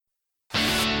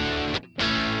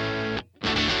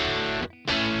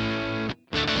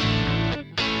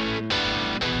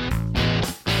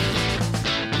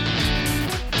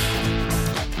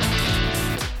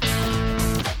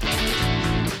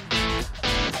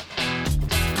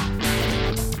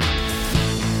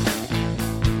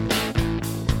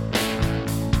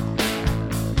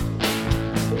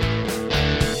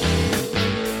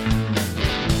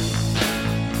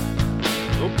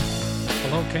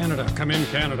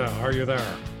Canada. Are you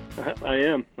there? I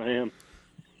am.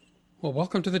 Well,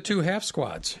 welcome to the two half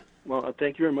squads. Well,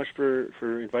 thank you very much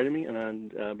for inviting me.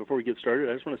 And before we get started,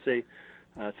 I just want to say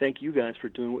thank you guys for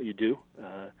doing what you do.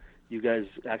 You guys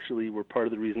actually were part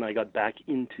of the reason I got back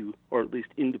into, or at least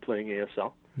into playing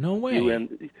ASL. No way.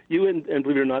 You and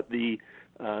believe it or not, the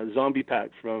zombie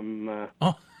pack from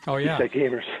Oh yeah,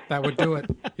 Gamers. That would do it.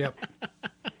 Yep,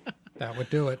 that would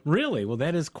do it. Really? Well,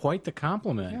 that is quite the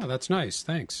compliment. Yeah, that's nice.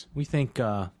 Thanks. We think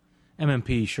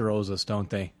MMP sure owes us, don't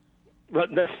they? But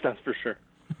that's for sure.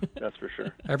 That's for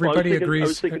sure. Everybody agrees. I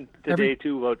was thinking today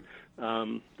too about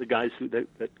the guys who that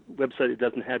website that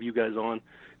doesn't have you guys on.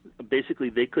 Basically,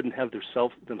 they couldn't have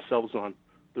themselves on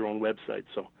their own website.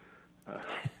 So.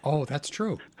 Oh, that's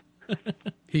true.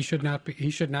 He should not be.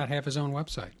 He should not have his own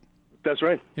website. That's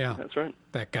right. Yeah, that's right.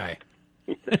 That guy.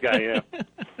 That guy, yeah.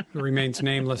 Who remains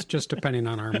nameless, just depending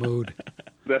on our mood.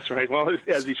 That's right. Well,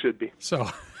 as he should be. So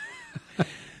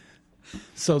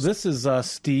this is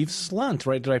Steve Slunt,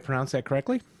 right? Did I pronounce that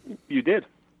correctly? You did.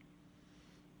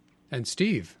 And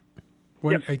Steve,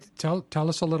 tell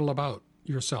us a little about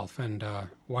yourself and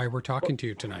why we're talking to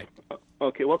you tonight.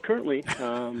 Okay. Well, currently,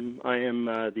 I am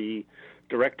the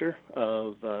director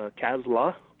of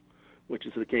CASLO, which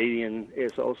is the Canadian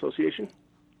ASL Association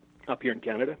up here in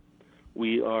Canada.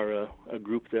 We are a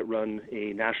group that run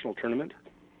a national tournament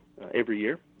every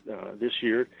year. This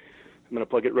year, I'm going to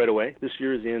plug it right away. This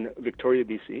year is in Victoria,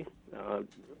 BC,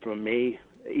 from May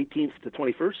 18th to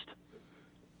 21st.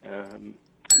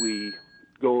 We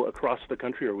go across the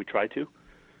country, or we try to.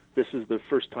 This is the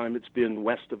first time it's been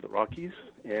west of the Rockies,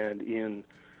 and in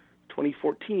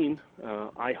 2014,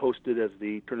 I hosted as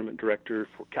the tournament director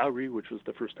for Calgary, which was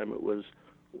the first time it was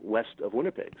west of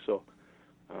Winnipeg. So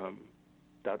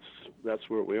that's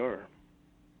where we are.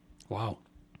 Wow,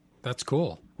 that's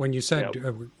cool. When you said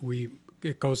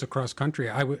it goes across country,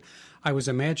 I was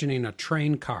imagining a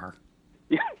train car.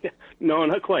 Yeah, no,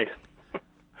 not quite.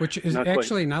 Which is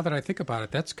actually, now that I think about it,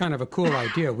 that's kind of a cool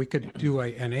idea. We could do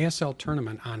an ASL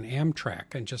tournament on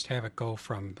Amtrak and just have it go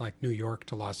from like New York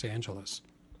to Los Angeles.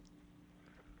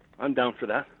 I'm down for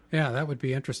that. Yeah, that would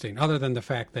be interesting. Other than the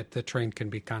fact that the train can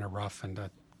be kind of rough and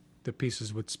the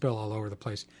pieces would spill all over the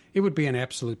place. It would be an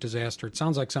absolute disaster. It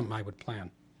sounds like something I would plan.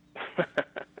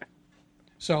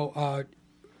 So,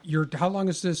 how long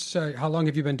is this? How long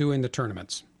have you been doing the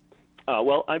tournaments?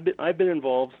 Well, I've been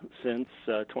involved since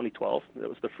 2012. That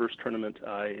was the first tournament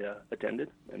I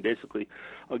attended, and basically,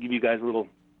 I'll give you guys a little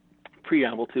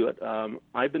preamble to it.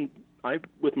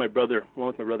 With my brother,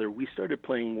 we started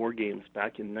playing war games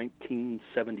back in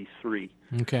 1973.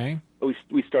 Okay.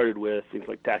 We started with things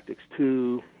like Tactics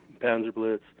 2, Panzer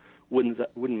Blitz,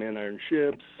 Wooden Man Iron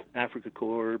Ships, Africa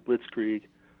Corps, Blitzkrieg,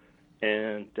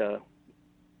 and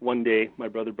one day my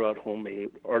brother brought home a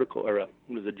article, or it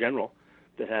was a general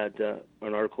that had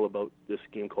an article about this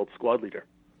game called Squad Leader.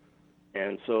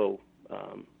 And so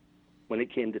when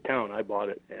it came to town, I bought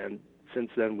it, and since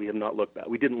then we have not looked back.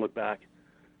 We didn't look back,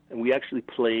 and we actually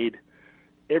played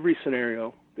every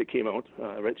scenario that came out,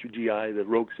 right through GI, the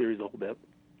Rogue series, the whole bit.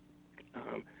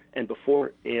 And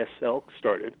before ASL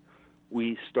started,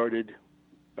 we redid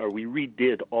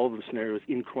all of the scenarios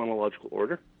in chronological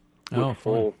order with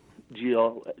full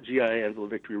GI Anvil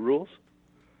Victory rules.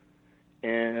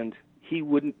 And he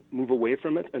wouldn't move away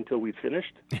from it until we'd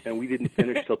finished, and we didn't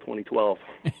finish till 2012.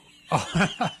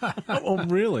 Oh,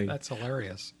 really? That's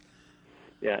hilarious.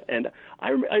 Yeah, and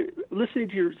I listening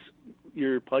to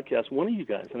your podcast, one of you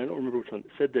guys, and I don't remember which one,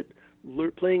 said that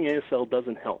playing ASL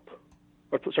doesn't help.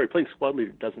 Playing Squad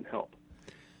Leader doesn't help.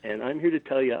 And I'm here to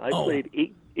tell you, I played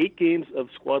eight games of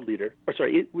Squad Leader,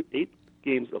 eight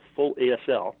games of full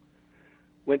ASL,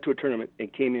 went to a tournament,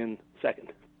 and came in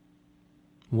second.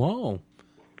 Whoa.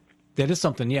 That is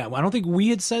something, yeah. I don't think we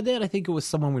had said that. I think it was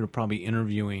someone we were probably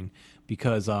interviewing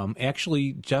because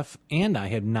actually Jeff and I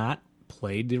had not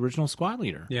played the original Squad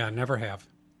Leader. Yeah, never have.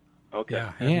 Okay.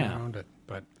 Yeah, haven't owned it.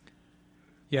 But,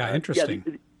 yeah,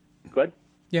 interesting. Go ahead.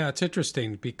 Yeah, it's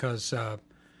interesting because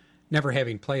never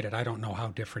having played it, I don't know how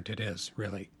different it is,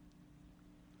 really.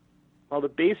 Well, the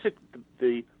basic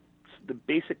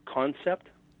concept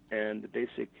and the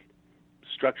basic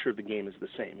structure of the game is the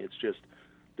same. It's just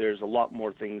there's a lot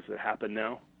more things that happen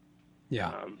now.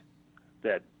 Yeah.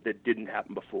 That didn't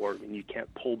happen before. I mean, you can't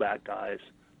pull back guys.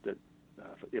 That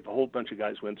if a whole bunch of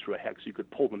guys went through a hex, you could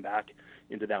pull them back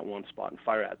into that one spot and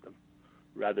fire at them,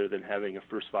 rather than having a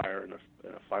first fire and a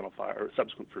final fire, or a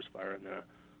subsequent first fire and a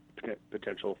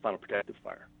potential final protective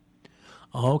fire.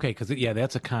 Oh, okay, because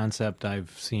that's a concept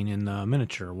I've seen in the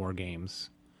miniature war games.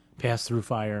 Pass-through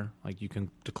fire, like you can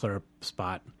declare a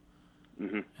spot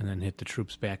and then hit the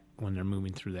troops back when they're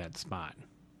moving through that spot.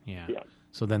 Yeah.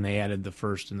 So then they added the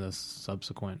first and the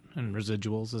subsequent and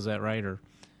residuals. Is that right? Or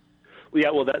Well,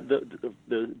 yeah, well,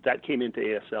 that came into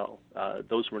ASL.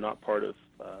 Those were not part of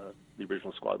the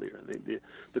original squad leader.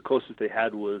 The closest they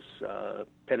had was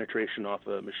penetration off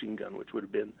a machine gun, which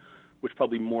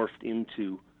probably morphed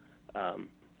into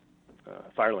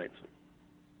fire lanes.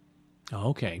 oh,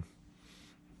 okay.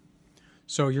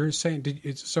 So you're saying?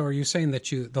 Are you saying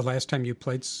that the last time you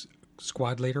played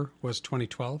squad leader was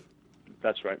 2012,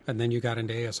 That's right. and then you got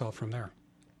into ASL from there?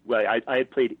 Well, I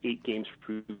had played 8 games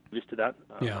previous to that.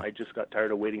 Yeah. I just got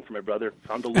tired of waiting for my brother.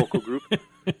 Found a local group.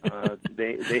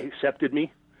 They accepted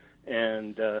me,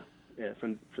 and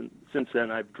since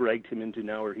then I've dragged him into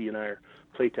now where he and I are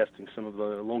play testing some of the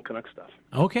Lone Canuck stuff.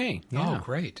 Okay. Yeah. Oh,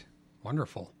 great,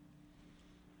 wonderful.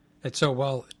 And so,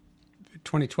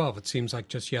 2012. It seems like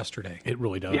just yesterday. It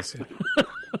really does. Yeah.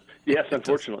 Yes,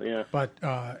 unfortunately, yeah. But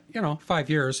 5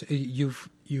 years,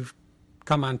 you've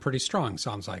come on pretty strong.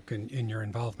 Sounds like in your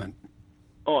involvement.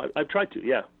 Oh, I've tried to.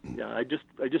 Yeah. I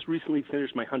just recently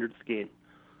finished my 100th game.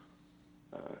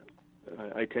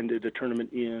 I attended a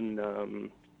tournament in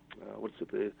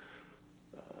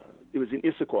it was in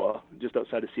Issaquah, just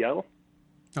outside of Seattle.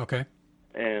 Okay.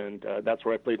 And that's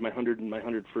where I played my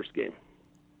 101st game.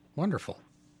 Wonderful.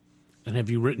 And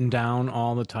have you written down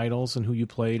all the titles and who you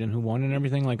played and who won and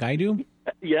everything like I do?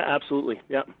 Yeah, absolutely.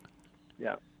 Yeah.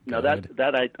 Now Good.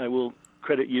 that I will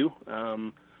credit you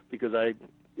because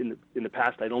in the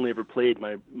past I'd only ever played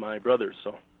my brothers.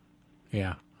 So.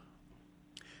 Yeah.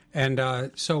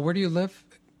 And so, where do you live?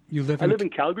 I live in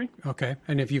Calgary. Okay.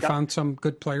 And have you found some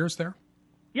good players there?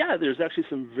 Yeah, there's actually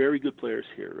some very good players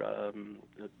here.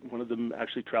 One of them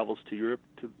actually travels to Europe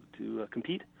to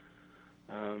compete.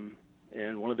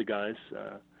 And one of the guys,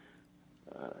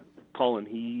 Colin,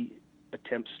 he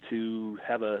attempts to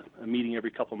have a meeting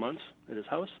every couple months at his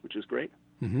house, which is great.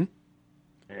 Mm-hmm.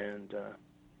 And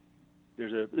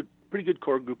there's a pretty good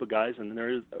core group of guys, and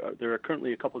there are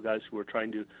currently a couple of guys who are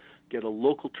trying to get a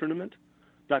local tournament,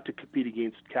 not to compete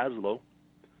against CASLO,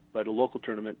 but a local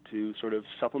tournament to sort of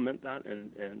supplement that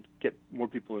and get more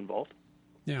people involved.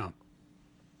 Yeah.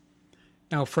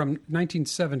 Now, from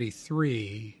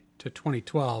 1973 to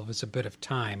 2012 is a bit of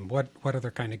time. What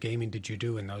other kind of gaming did you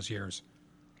do in those years?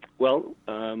 Well,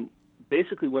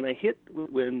 basically,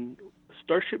 when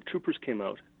Starship Troopers came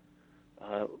out,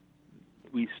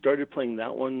 we started playing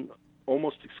that one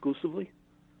almost exclusively.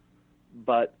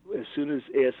 But as soon as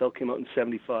ASL came out in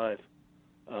 '75,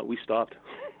 we stopped.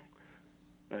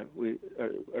 Or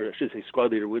I should say,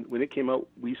 Squad Leader. When it came out,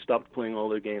 we stopped playing all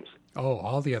their games. Oh,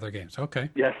 all the other games. Okay.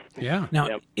 Yeah. Yeah.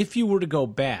 Now, if you were to go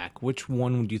back, which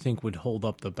one do you think would hold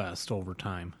up the best over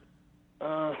time?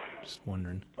 Just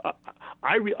wondering.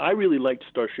 I really liked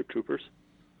Starship Troopers.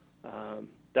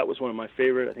 That was one of my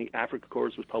favorite. I think Africa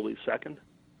Corps was probably second.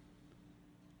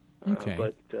 Okay.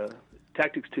 But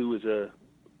Tactics 2 was a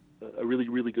really,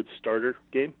 really good starter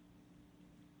game.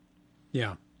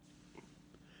 Yeah.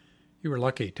 You were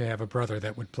lucky to have a brother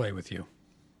that would play with you.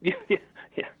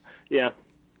 Yeah.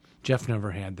 Jeff never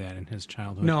had that in his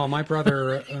childhood. No, my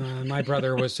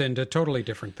brother was into totally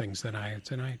different things than I,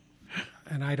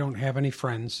 and I don't have any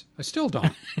friends. I still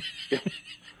don't.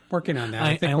 Working on that.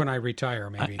 I think when I retire,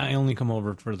 maybe. I only come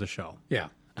over for the show. Yeah.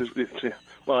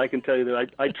 Well, I can tell you that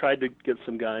I tried to get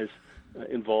some guys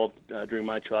involved during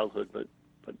my childhood, but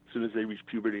as soon as they reached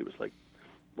puberty, it was like,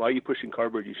 why are you pushing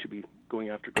cardboard? You should be going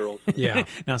after girls. Yeah.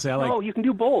 Now, see, I like. Oh, you can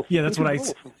do both. Yeah, that's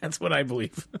what I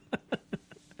believe.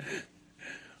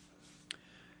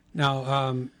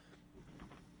 Now,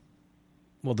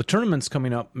 well, the tournament's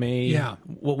coming up May. Yeah.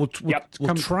 We'll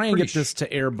try and get this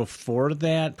to air before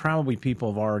that. Probably people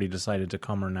have already decided to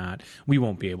come or not. We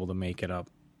won't be able to make it up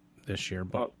this year,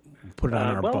 but put it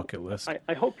on our bucket list.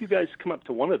 I hope you guys come up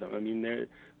to one of them. I mean,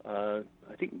 I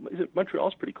think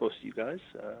Montreal's pretty close to you guys.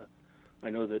 I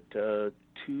know that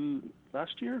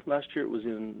last year it was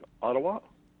in Ottawa,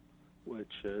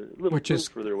 which is a little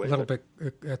further away. A little bit.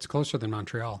 It's closer than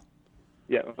Montreal.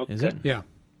 Yeah. Okay. Is it? Yeah.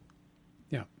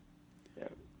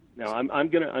 Now I'm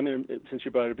gonna since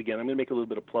you brought it up again, I'm gonna make a little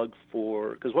bit of plug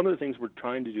because one of the things we're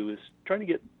trying to do is trying to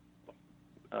get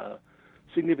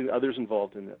significant others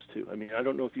involved in this too. I mean, I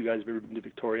don't know if you guys have ever been to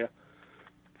Victoria.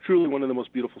 Truly one of the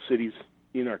most beautiful cities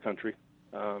in our country,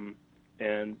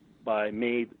 and by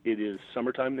May it is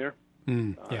summertime there.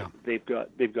 Yeah. They've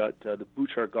got the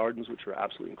Bouchard Gardens, which are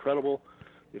absolutely incredible.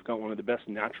 They've got one of the best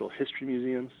natural history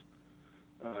museums.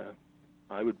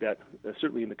 I would bet,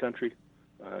 certainly in the country.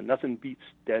 Nothing beats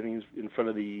standing in front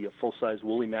of the full-size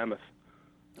woolly mammoth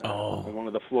on one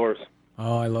of the floors.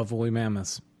 Oh, I love woolly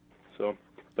mammoths. So,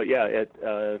 but yeah,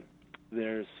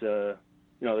 there's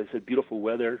They said beautiful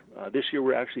weather. This year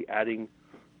we're actually adding,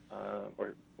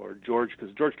 or George,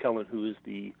 because George Kellen, who is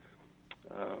the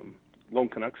Lone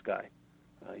Canucks guy,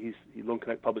 he's Lone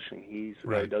Canuck Publishing. He's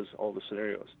the guy who does all the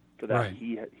scenarios for that. Right.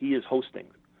 He is hosting.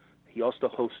 He also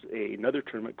hosts another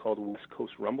tournament called West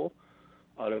Coast Rumble,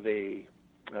 out of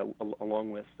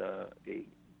along with a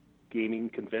gaming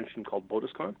convention called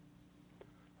BotusCon,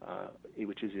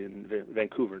 which is in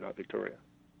Vancouver, not Victoria.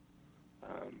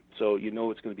 So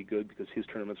it's going to be good because his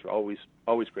tournaments are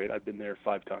always great. I've been there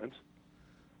 5 times.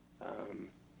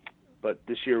 But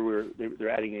this year they're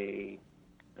adding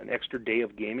an extra day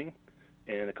of gaming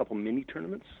and a couple mini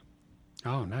tournaments.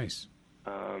 Oh, nice.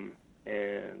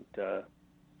 And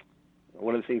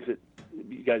one of the things that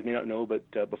you guys may not know, but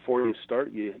before you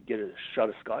start, you get a shot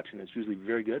of scotch, and it's usually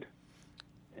very good.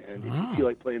 And if you feel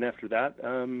like playing after that,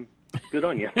 good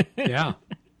on you. Yeah.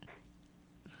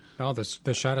 Oh,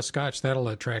 the shot of scotch, that'll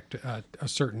attract a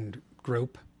certain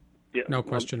group. Yeah, no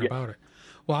question about it.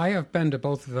 Well, I have been to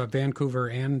both Vancouver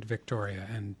and Victoria,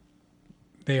 and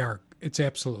it's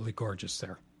absolutely gorgeous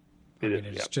there.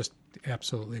 It's just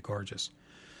absolutely gorgeous.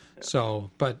 Yeah.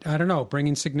 So, but I don't know,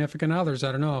 bringing significant others,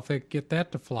 I don't know if they get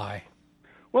that to fly.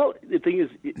 Well, the thing is,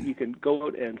 you can go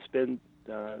out and spend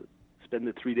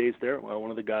the 3 days there. Well, one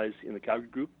of the guys in the Calgary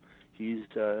group, his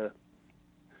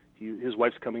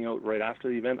wife's coming out right after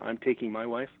the event. I'm taking my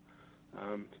wife,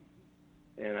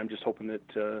 and I'm just hoping that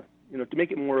to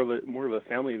make it more of a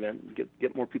family event, and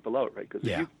get more people out, right? Because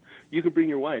if you can bring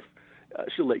your wife,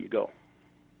 she'll let you go.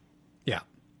 Yeah.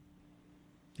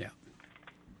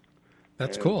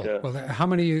 That's cool. Well, how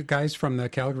many guys from the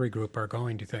Calgary group are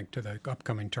going, do you think, to the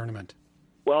upcoming tournament?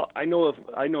 Well, I know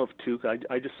of 2.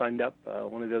 I just signed up.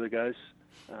 One of the other guys.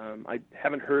 I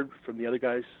haven't heard from the other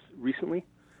guys recently.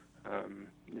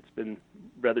 It's been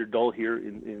rather dull here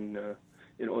in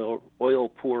oil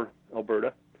poor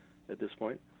Alberta at this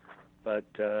point. But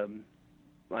I'm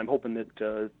hoping that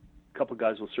a couple of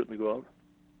guys will certainly go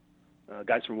out.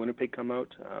 Guys from Winnipeg come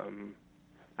out.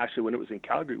 Actually, when it was in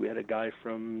Calgary, we had a guy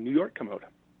from New York come out.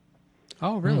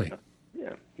 Oh, really?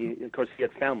 Yeah. Of course, he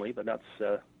had family, but that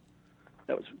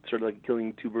was sort of like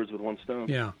killing 2 birds with one stone.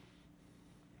 Yeah.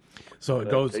 So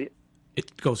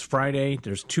it goes Friday.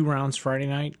 There's 2 rounds Friday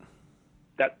night.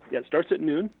 It starts at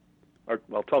noon, or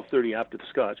 12:30 after the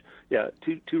Scotch. Yeah,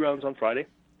 two rounds on Friday,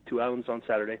 2 rounds on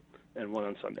Saturday, and 1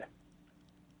 on Sunday.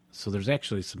 So there's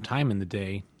actually some time in the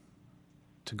day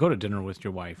to go to dinner with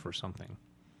your wife or something.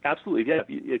 Absolutely, yeah.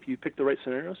 If you pick the right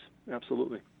scenarios,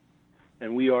 absolutely.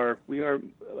 And we are,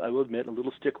 I will admit, a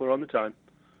little stickler on the time.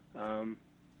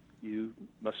 You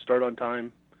must start on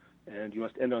time, and you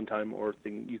must end on time, or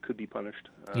you could be punished.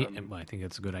 I think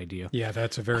that's a good idea. Yeah,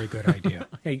 that's a very good idea.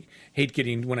 I hate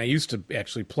getting, when I used to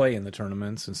actually play in the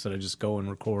tournaments instead of just go and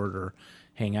record or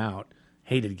hang out,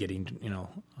 hated getting,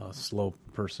 a slow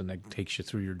person that takes you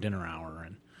through your dinner hour,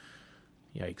 and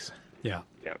yikes. Yeah.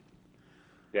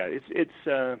 Yeah,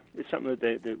 it's something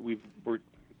that we've worked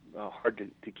hard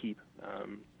to keep,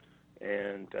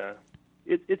 and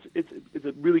it's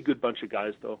a really good bunch of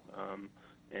guys though,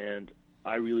 and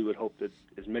I really would hope that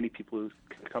as many people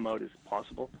can come out as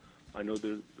possible. I know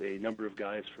there's a number of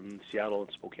guys from Seattle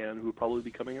and Spokane who will probably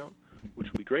be coming out,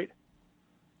 which would be great.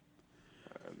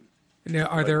 Now,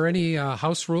 are there any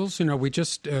house rules?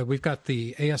 We've got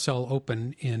the ASL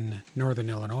Open in Northern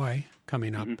Illinois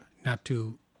coming up,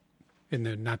 in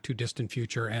the not too distant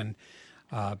future, and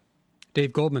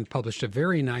Dave Goldman published a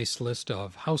very nice list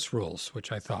of house rules,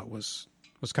 which I thought was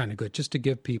kind of good, just to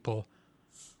give people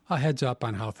a heads up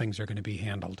on how things are going to be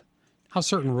handled, how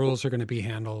certain rules are going to be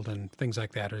handled, and things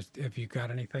like that. Have you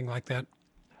got anything like that?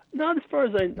 Not as far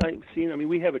as I've seen. I mean,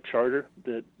 we have a charter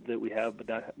that we have, but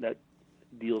that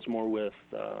deals more with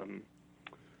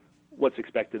what's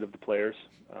expected of the players,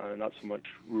 not so much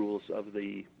rules of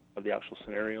the actual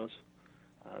scenarios.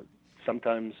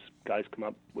 Sometimes guys come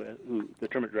up with who the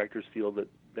tournament directors feel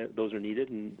that those are needed,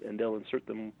 and they'll insert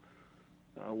them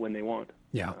when they want.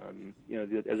 Yeah.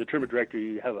 As a tournament director,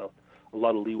 you have a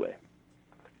lot of leeway.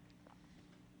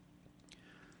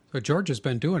 So George has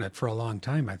been doing it for a long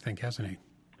time, I think, hasn't he?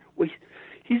 Well,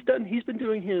 he's been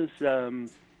doing his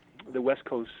the West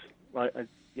Coast. I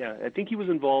think he was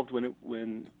involved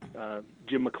when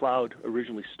Jim McLeod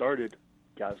originally started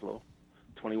CASLO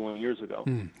 21 years ago.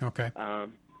 Okay.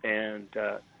 And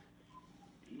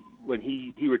when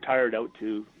he retired out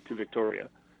to Victoria,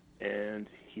 and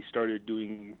he started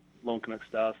doing Lone Canuck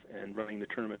stuff and running the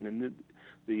tournament. And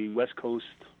the West Coast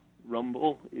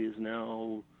Rumble is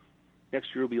now,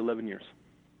 next year will be 11 years.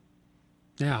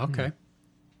 Yeah, okay.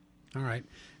 All right.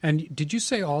 And did you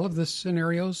say all of the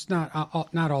scenarios? Not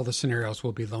all the scenarios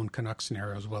will be Lone Canuck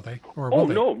scenarios, will they? Or will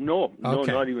they? No,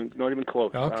 Okay. not even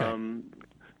close. Okay.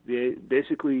 They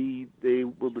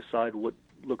will decide what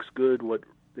looks good, what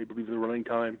they believe is the running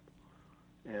time,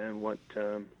 and what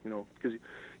because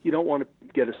you don't want to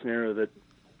get a scenario that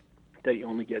you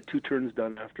only get 2 turns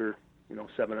done after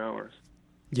 7 hours.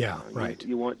 Yeah, right.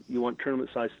 You want tournament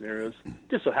size scenarios.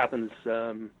 Just so happens,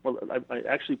 I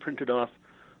actually printed off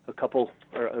a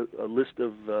list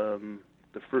of the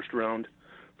first round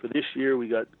for this year. We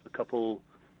got a couple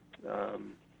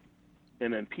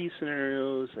MMP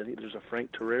scenarios. I think there's a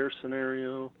Frank Terrere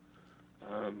scenario.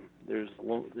 There's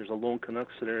a Lone Canuck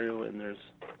scenario, and there's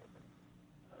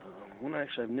one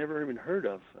actually I've never even heard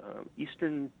of.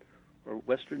 Eastern or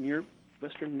Western Europe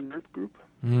group.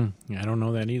 I don't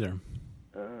know that either.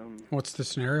 What's the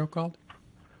scenario called?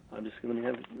 I'm just going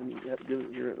to let me give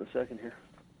it here in a second here.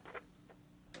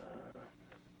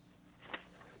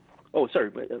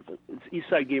 Sorry, it's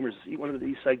Eastside Gamers. One of the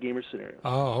Eastside Gamers scenarios.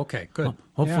 Oh, okay, good.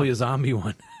 Hopefully a zombie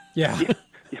one. Yeah.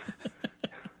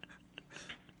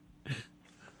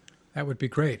 That would be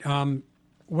great. How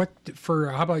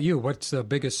about you? What's the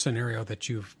biggest scenario that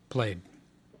you've played?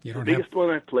 The biggest one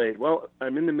I've played. Well,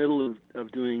 I'm in the middle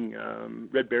of doing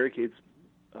Red Barricades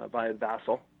via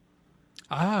Vassal.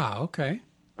 Ah, okay.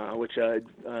 Which I've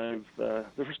the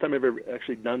first time I've ever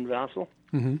actually done Vassal.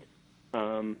 Mm-hmm.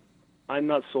 I'm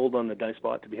not sold on the dice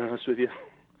bot, to be honest with you.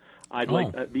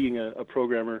 Like being a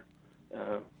programmer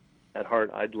at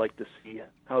heart. I'd like to see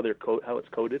how it's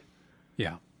coded.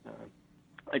 Yeah.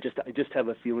 I just have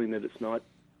a feeling that it's not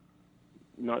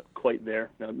quite there.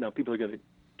 Now people are going to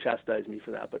chastise me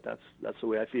for that, but that's the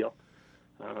way I feel.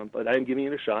 But I am giving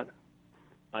it a shot.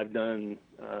 I've done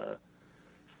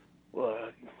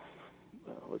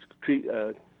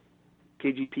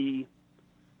KGP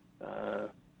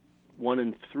 1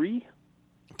 and 3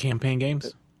 campaign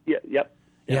games. Yep.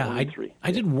 Yeah, 1 and 3.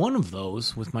 I did one of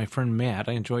those with my friend Matt.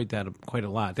 I enjoyed that quite a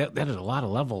lot. That had a lot of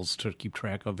levels to keep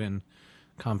track of in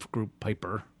Conf Group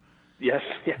Piper. Yes.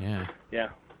 Yeah.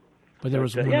 But there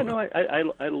was one. I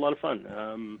had a lot of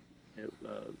fun.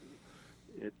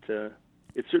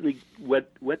 It certainly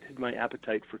whetted my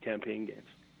appetite for campaign games,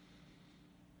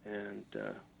 and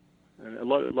a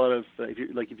lot of if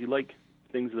you like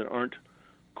things that aren't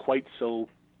quite so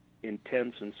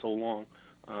intense and so long,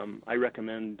 I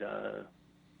recommend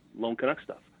Lone Canuck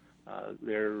stuff.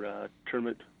 Their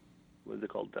tournament, what are they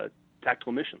called?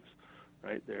 Tactical missions,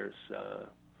 right? There's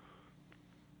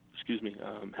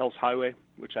Hell's Highway,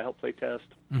 which I helped play test.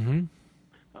 Mm-hmm.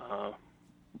 I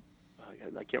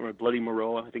can't remember. Bloody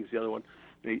Moreau, I think is the other one.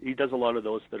 He does a lot of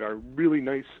those that are really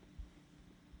nice,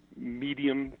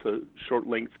 medium to short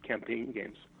length campaign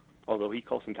games. Although he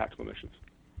calls them tactical missions.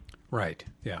 Right.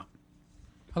 Yeah.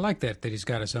 I like that he's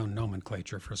got his own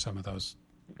nomenclature for some of those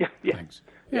things.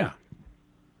 Yeah.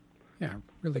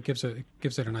 Really gives it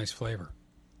a nice flavor.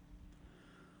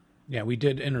 Yeah, we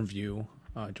did interview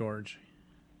George.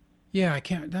 Yeah, I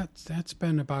can't. That's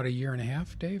been about 1.5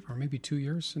 years, Dave, or maybe 2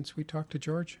 years since we talked to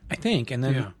George. I think, and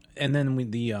then we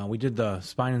did the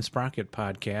Spine and Sprocket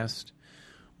podcast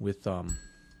with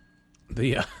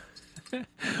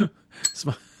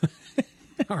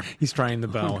he's trying the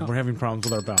bell. Oh, no. We're having problems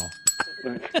with our bell.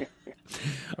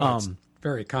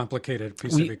 Very complicated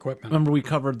piece of equipment. Remember, we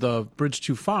covered the Bridge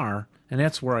Too Far, and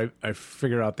that's where I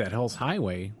figured out that Hell's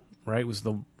Highway, right, was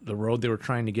the road they were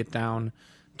trying to get down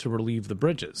to relieve the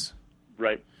bridges.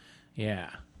 Right. Yeah.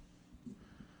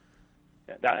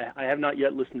 I have not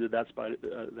yet listened to that Spine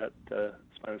and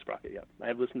Sprocket yet. I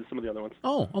have listened to some of the other ones.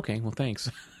 Oh, okay. Well,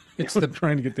 thanks. It's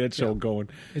trying to get that show going.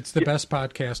 It's the best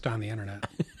podcast on the internet.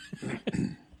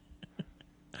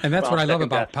 And that's what I love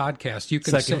about podcasts.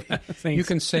 You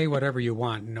can say whatever you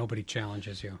want, and nobody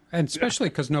challenges you, and especially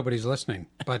because nobody's listening.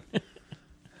 But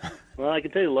well, I can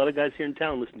tell you, a lot of guys here in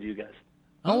town listen to you guys.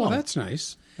 Oh, well, that's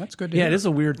nice. That's good to hear. Yeah, it is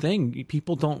a weird thing.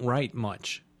 People don't write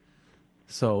much,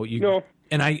 so you.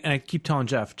 And I keep telling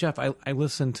Jeff, I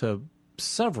listen to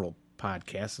several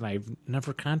podcasts, and I've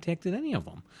never contacted any of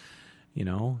them.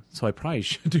 So I probably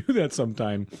should do that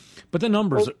sometime. But the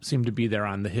numbers seem to be there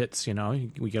on the hits.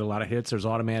 We get a lot of hits. There's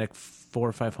automatic 400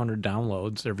 or 500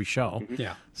 downloads every show. Mm-hmm.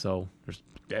 Yeah. So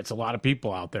that's a lot of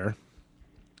people out there.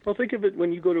 Well, think of it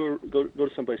when you go to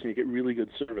someplace and you get really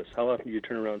good service. How often do you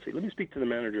turn around and say, "Let me speak to the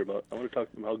manager about. I want to talk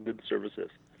to them how good the service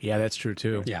is." Yeah, that's true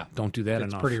too. Yeah, don't do that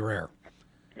enough. It's pretty rare.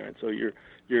 All right, so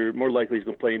you're more likely to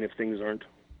complain if things aren't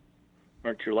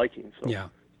your liking. So yeah,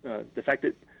 the fact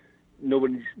that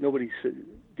nobody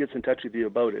gets in touch with you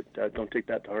about it, don't take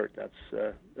that to heart. That's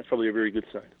probably a very good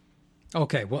sign.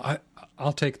 Okay, well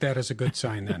I'll take that as a good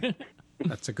sign then.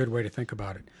 That's a good way to think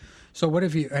about it. So, what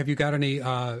have you got any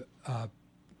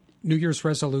New Year's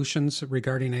resolutions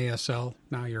regarding ASL?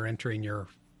 Now you're entering your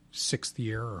 6th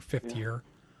year or 5th year.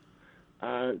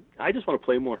 I just want to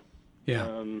play more.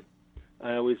 Yeah.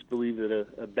 I always believe that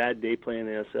a bad day playing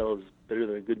ASL is better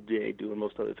than a good day doing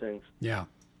most other things. Yeah.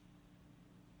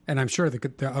 And I'm sure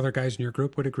the other guys in your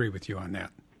group would agree with you on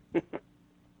that.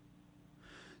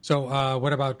 So,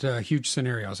 what about huge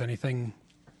scenarios? Anything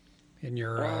in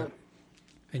your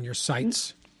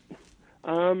sights?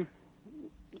 At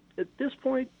this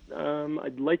point,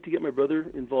 I'd like to get my brother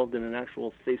involved in an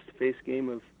actual face-to-face game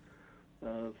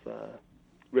of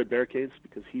Red Barricades,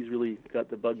 because he's really got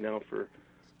the bug now for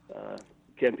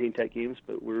campaign-type games,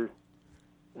 but we're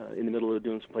in the middle of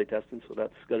doing some play testing, so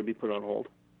that's got to be put on hold.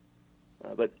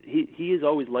 But he has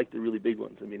always liked the really big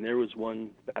ones. I mean, there was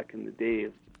one back in the day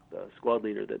of Squad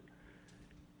Leader that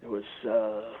there was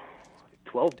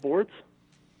 12 boards.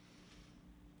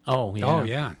 Oh, yeah. Oh,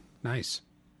 yeah. Nice.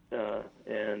 I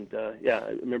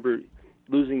remember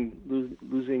losing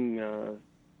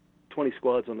 20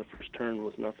 squads on the first turn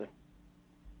was nothing.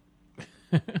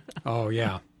 Oh,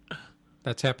 yeah.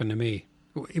 That's happened to me.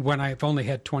 When I've only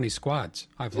had 20 squads,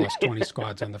 I've lost 20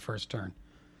 squads on the first turn.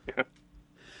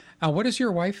 What does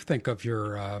your wife think of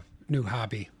your new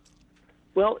hobby?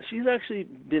 Well, she's actually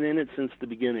been in it since the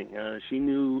beginning. She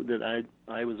knew that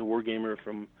I was a war gamer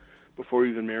from before we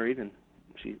even married, and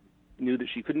she knew that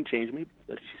she couldn't change me,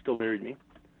 but she still married me.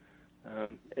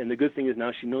 And the good thing is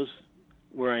now she knows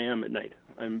where I am at night.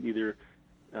 I'm either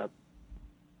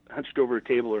hunched over a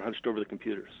table or hunched over the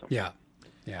computer. So. Yeah,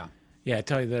 yeah. Yeah, I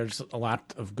tell you, there's a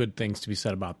lot of good things to be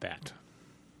said about that.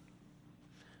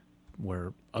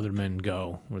 Where other men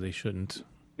go, where they shouldn't.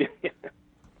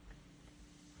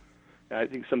 I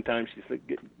think sometimes she's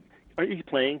like, aren't you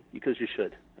playing? Because you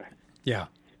should. Yeah.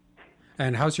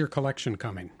 And how's your collection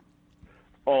coming?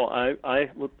 Oh, I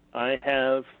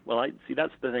have, see,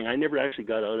 that's the thing. I never actually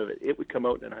got out of it. It would come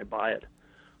out and I buy it.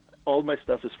 All of my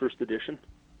stuff is first edition.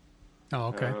 Oh,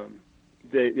 okay.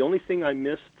 The only thing I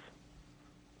missed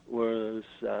was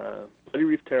Bloody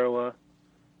Reef Tarawa,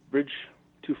 Bridge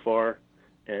Too Far,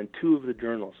 and 2 of the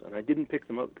journals. And I didn't pick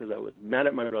them up because I was mad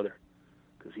at my brother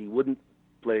because he wouldn't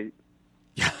play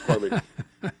Squad Leader.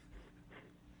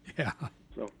 Yeah.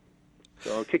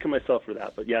 So I'm kicking myself for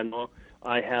that. But yeah, no,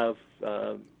 I have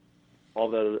all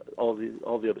the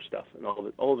other stuff, and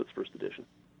all of it's first edition.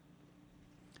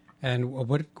 And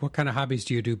what kind of hobbies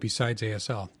do you do besides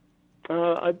ASL?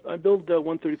 I build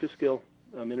 1/35th scale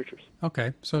miniatures.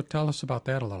 Okay, so tell us about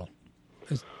that a little.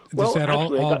 Is Well, that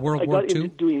actually, all World War I got II?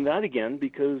 into doing that again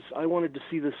because I wanted to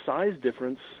see the size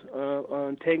difference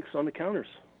on tanks on the counters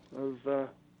of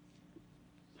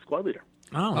Squad Leader.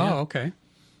 Oh, Oh, yeah. okay.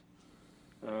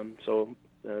 So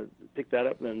picked that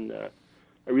up, and I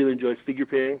really enjoy figure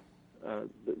painting,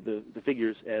 the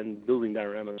figures, and building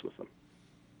dioramas with them.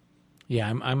 Yeah,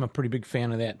 I'm a pretty big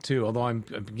fan of that too. Although I'm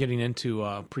getting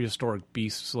into prehistoric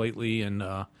beasts lately, and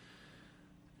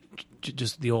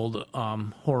just the old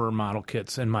horror model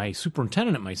kits. And my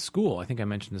superintendent at my school, I think I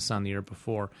mentioned this on the air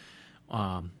before,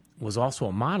 was also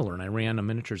a modeler, and I ran a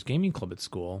miniatures gaming club at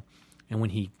school. And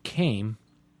when he came,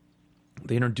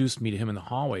 they introduced me to him in the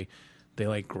hallway.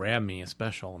 They grabbed me a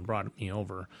special and brought me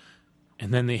over.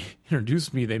 And then they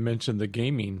introduced me. They mentioned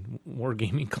the war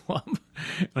gaming club,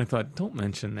 and I thought, don't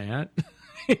mention that.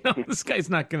 This guy's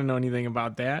not going to know anything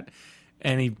about that.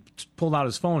 And he pulled out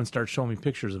his phone and started showing me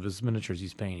pictures of his miniatures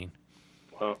he's painting.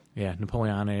 Wow. Yeah,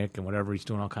 Napoleonic and whatever. He's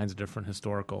doing all kinds of different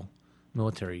historical,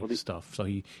 military stuff. So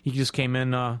he just came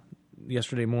in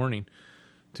yesterday morning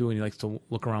too, and he likes to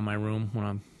look around my room when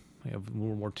I have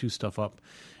World War II stuff up.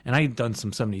 And I had done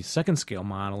some 72nd scale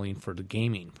modeling for the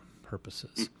gaming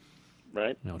purposes.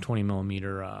 Right. 20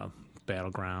 millimeter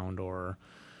Battleground, or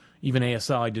even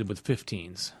ASL I did with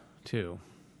 15s too.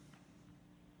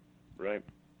 Right.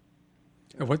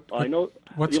 I know.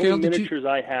 What the scale only did miniatures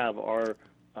I have are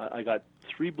I got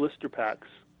 3 blister packs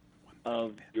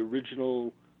of the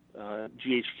original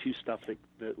GHQ stuff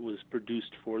that was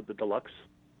produced for the deluxe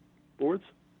boards.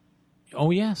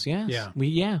 Oh yes. Yeah.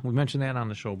 We mentioned that on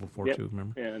the show before too.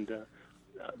 Remember? And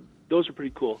those are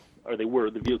pretty cool. Or they were.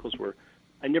 The vehicles were.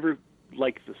 I never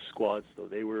liked the squads though.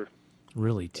 They were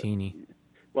really teeny.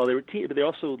 Well, they were teeny, but they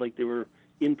also they were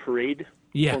in parade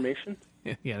formation.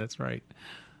 Yeah, that's right.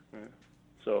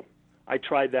 So I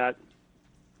tried that.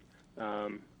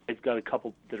 I've got a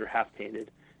couple that are half painted,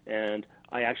 and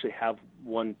I actually have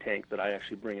one tank that I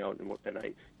actually bring out and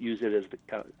I use it as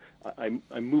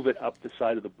I move it up the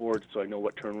side of the board so I know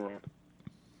what turn we're on.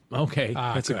 Okay,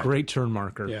 that's good. a great turn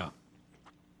marker. Yeah.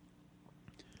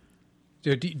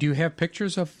 Do you have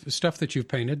pictures of stuff that you've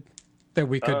painted? that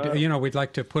we could, we'd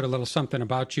like to put a little something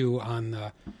about you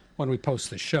on when we post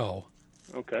the show.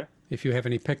 Okay. If you have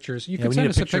any pictures, you Yeah, can we send need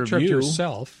a us a picture picture of of you.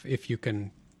 yourself if you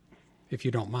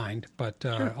don't mind. But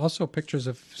also pictures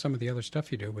of some of the other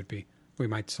stuff you do we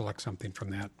might select something from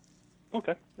that.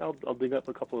 Okay. I'll dig up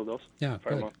a couple of those. Yeah,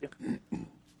 Fire 'em good. off, yeah.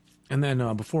 And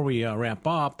then before we wrap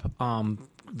up,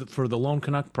 for the Lone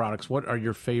Canuck products, what are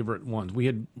your favorite ones?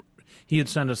 He had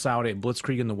sent us out a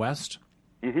Blitzkrieg in the West,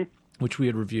 which we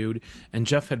had reviewed, and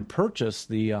Jeff had purchased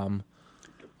the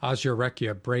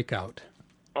Ozurechia Breakout.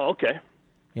 Oh, okay.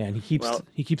 yeah, and he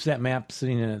keeps that map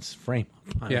sitting in its frame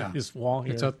up on his wall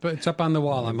here. It's up on the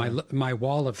wall on my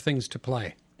wall of things to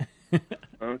play.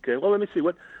 Okay. Well, let me see.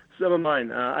 What some of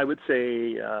mine? I would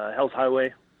say Hell's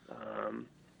Highway.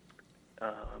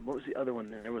 What was the other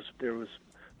one? There was the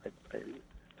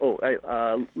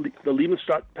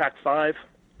Liebenstraat Pack 5.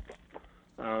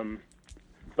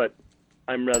 But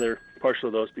I'm rather partial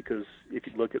to those because if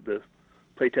you look at the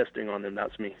playtesting on them,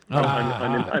 that's me.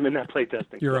 I'm in that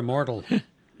playtesting. You're immortal.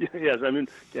 Yes, I'm in.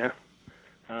 Yeah.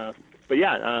 But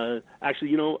yeah,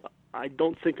 actually, I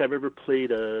don't think I've ever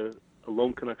played a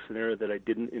Lone Canuck scenario that I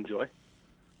didn't enjoy.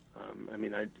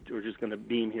 We're just going to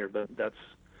beam here, but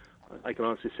I can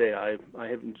honestly say I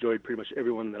have enjoyed pretty much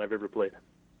every one that I've ever played.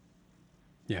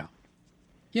 Yeah.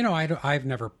 I've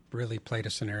never really played a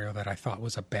scenario that I thought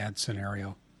was a bad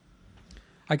scenario.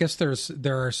 I guess there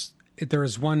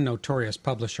is one notorious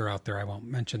publisher out there, I won't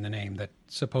mention the name, that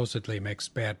supposedly makes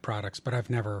bad products, but I've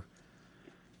never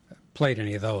played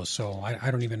any of those, so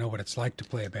I don't even know what it's like to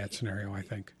play a bad scenario, I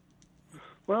think.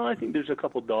 Well, I think there's a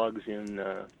couple dogs in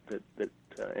that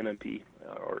MMP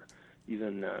or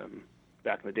even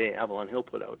back in the day Avalon Hill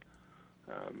put out.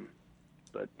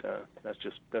 But that's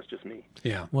just me.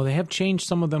 Yeah. Well, they have changed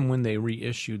some of them when they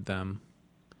reissued them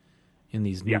in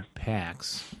these new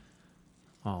packs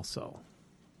also.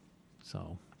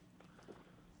 So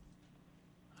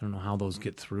I don't know how those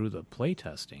get through the play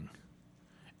testing.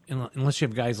 Unless you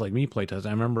have guys like me play test.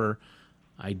 I remember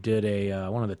I did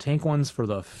one of the tank ones for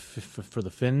the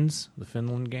Finns, the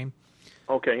Finland game.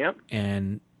 Okay, yeah.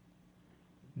 And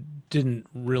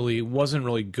wasn't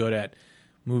really good at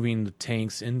moving the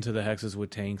tanks into the hexes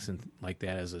with tanks and like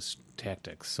that as a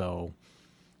tactic. So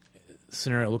the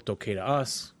scenario looked okay to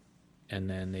us, and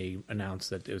then they announced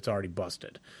that it's already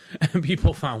busted. And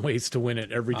people found ways to win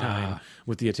it every time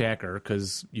with the attacker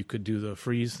because you could do the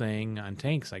freeze thing on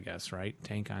tanks, I guess, right?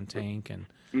 Tank on tank. And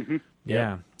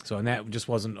yeah. So, and that just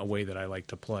wasn't a way that I like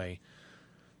to play.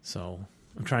 So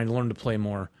I'm trying to learn to play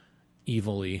more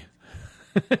evilly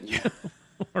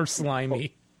or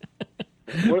slimy.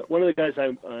 One of the guys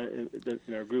in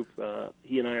our group,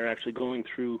 he and I are actually going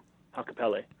through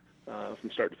Hakapelle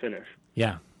from start to finish.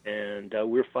 Yeah. And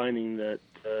we're finding that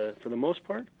for the most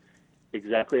part,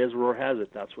 exactly as Roar has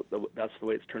it, that's the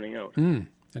way it's turning out.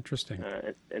 Interesting.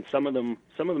 And some of them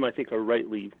I think are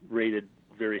rightly rated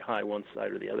very high one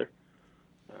side or the other.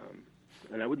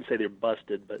 And I wouldn't say they're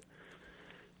busted, but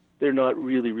they're not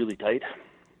really, really tight.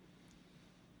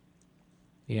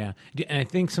 Yeah, and I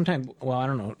think sometimes, well, I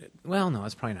don't know. Well, no,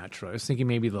 that's probably not true. I was thinking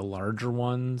maybe the larger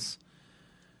ones,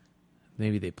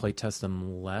 maybe they play test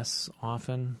them less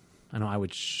often. I know I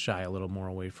would shy a little more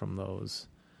away from those.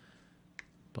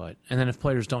 And then if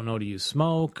players don't know to use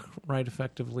smoke right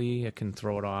effectively, it can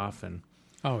throw it off. And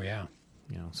oh, yeah.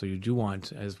 So you do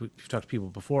want, as we've talked to people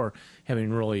before,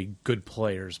 having really good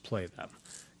players play them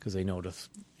because they know to,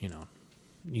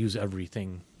 use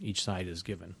everything each side is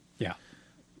given. Yeah.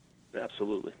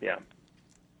 Absolutely, yeah.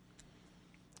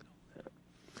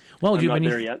 Well, I'm not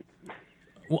there yet.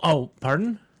 Oh,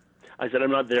 pardon? I said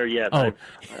I'm not there yet. Oh.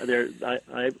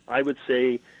 I would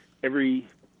say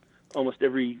almost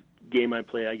every game I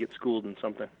play, I get schooled in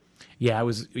something. Yeah,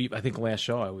 I think last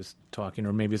show I was talking,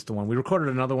 or maybe it's the one. We recorded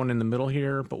another one in the middle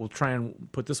here, but we'll try and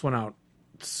put this one out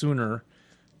sooner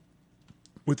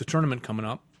with the tournament coming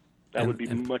up. That would be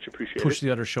much appreciated. Push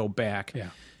the other show back. Yeah.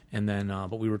 And then,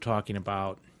 but we were talking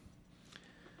about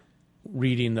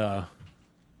reading the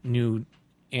new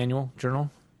annual journal.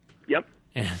 Yep.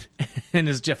 And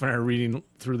as Jeff and I are reading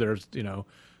through there, I'm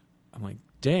like,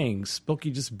 dang, Spooky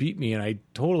just beat me, and I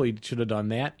totally should have done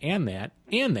that and that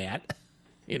and that,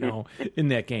 in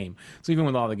that game. So even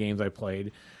with all the games I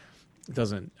played,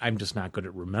 I'm just not good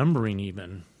at remembering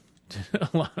even a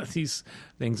lot of these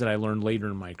things that I learned later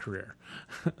in my career.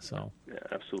 So yeah,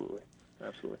 absolutely.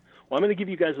 Well, I'm going to give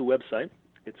you guys a website.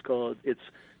 It's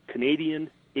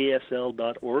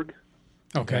CanadianASL.org.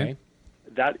 Okay.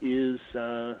 That is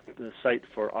the site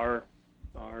for our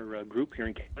group here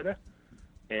in Canada,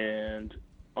 and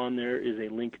on there is a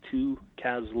link to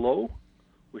CASLO,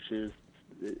 which is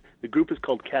the group is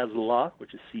called CASLO,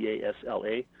 which is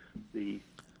CASLA. The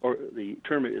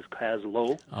tournament is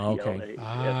CASLO. Okay.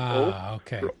 CLASO,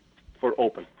 okay. For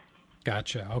open.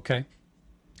 Gotcha. Okay.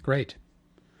 Great.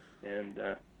 And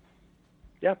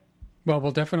yeah. Well,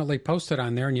 we'll definitely post it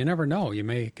on there, and you never know, you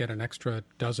may get an extra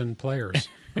dozen players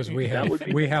because we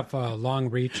have long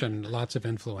reach and lots of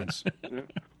influence.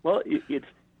 Well, if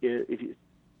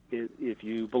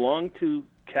you belong to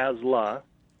CASLA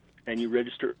and you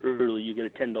register early, you get a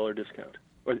 $10 discount.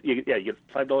 Or you get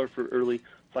 $5 for early,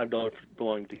 $5 for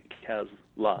belonging to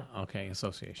CASLA. Okay,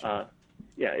 association.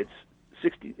 It's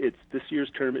 $60. It's this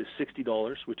year's tournament is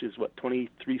 $60, which is what,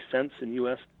 23 cents in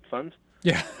U.S. funds.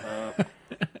 Yeah.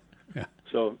 Yeah.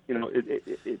 So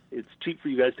it's cheap for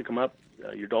you guys to come up.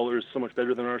 Your dollar is so much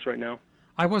better than ours right now.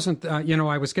 I wasn't.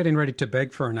 I was getting ready to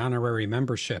beg for an honorary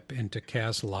membership into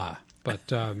CASLA,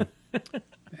 but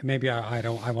maybe I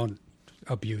won't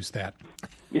abuse that.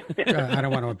 I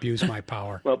don't want to abuse my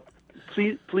power. Well,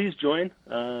 please join.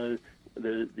 The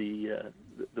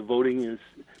voting is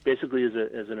basically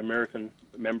as an American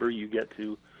member, you get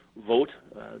to vote.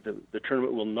 The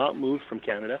tournament will not move from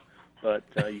Canada, but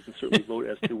you can certainly vote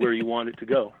as to where you want it to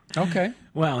go. Okay.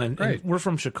 Well, and we're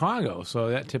from Chicago, so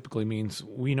that typically means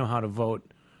we know how to vote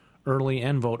early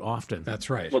and vote often. That's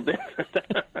right. Well,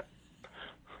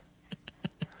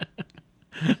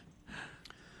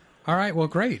 all right. Well,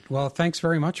 great. Well, thanks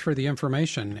very much for the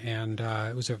information, and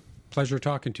it was a pleasure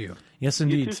talking to you. Yes,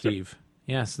 indeed, Steve.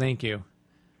 Yes, thank you.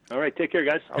 All right. Take care,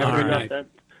 guys. Have a great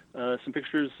night. Some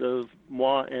pictures of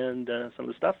moi and some of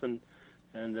the stuff, and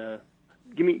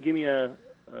give me an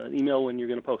email when you're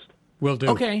going to post. Will do.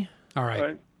 Okay. All right. All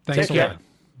right. Thanks Take a care. lot.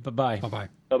 Bye-bye. Bye-bye.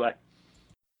 Bye-bye.